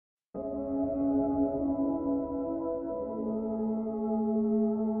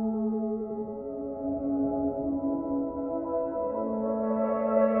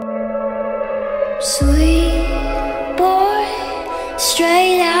Sweet boy,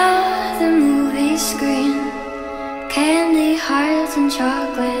 straight out the movie screen, candy hearts and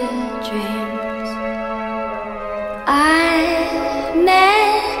chocolate dreams. I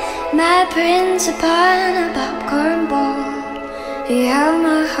met my prince upon a popcorn ball. He held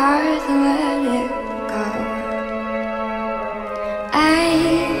my heart and let it go.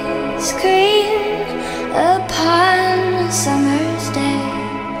 Ice cream upon a summer's day,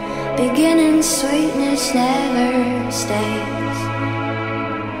 beginning sweetness never stays.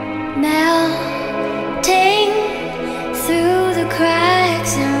 Melting through the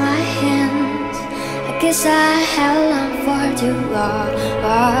cracks in my hands, I guess I held on for too long.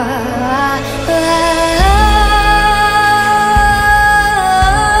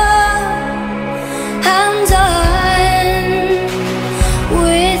 I'm done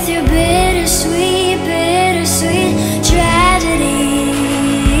with your bittersweet, bittersweet tragedy.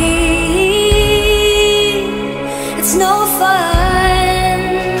 It's no fun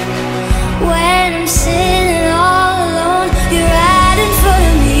when I'm sitting all alone. You're right in front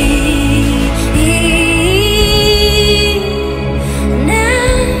of me, and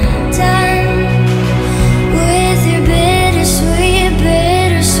I'm done with your bittersweet,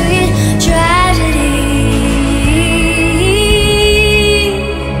 bittersweet tragedy.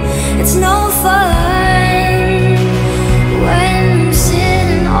 It's no fun when I'm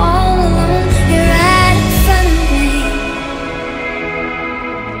sitting all alone. You're right in front of me.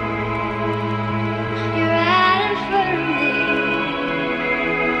 You're right in front of me.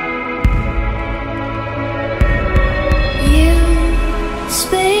 You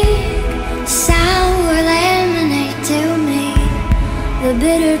speak sour lemonade to me. The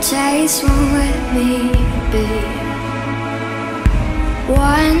bitter taste won't let me be.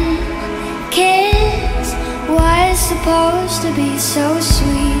 One kiss was supposed to be so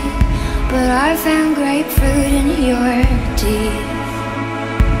sweet, but I found grapefruit in your teeth.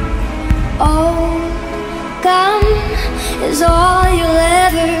 Oh, gum is all you'll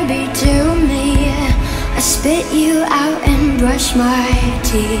ever be to me. I spit you out and brush my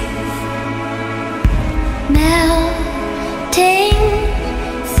teeth. Melting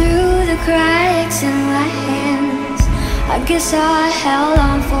through the cracks in my hands, I guess I held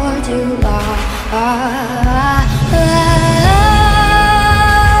on for too long.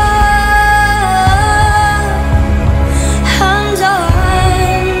 I'm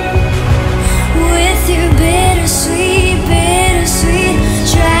done with your bittersweet, bittersweet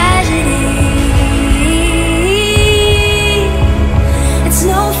tragedy. It's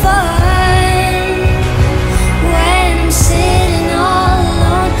no fun when I'm sitting all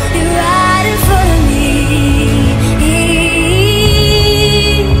alone. You're right in front of me,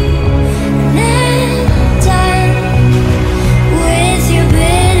 and I'm done with your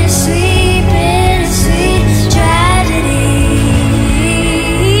bittersweet, bittersweet tragedy.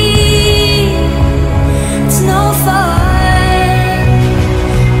 It's no fun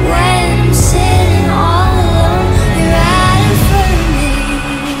when I'm sitting all alone. You're right in front of me.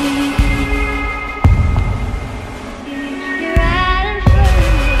 You're right in front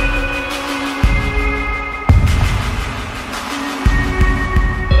of me.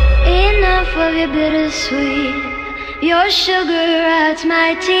 Enough of your bittersweet. Your sugar rots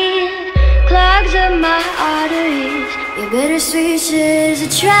my teeth, clogs up my arteries. Your bittersweet is a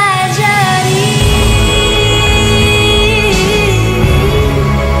tragedy.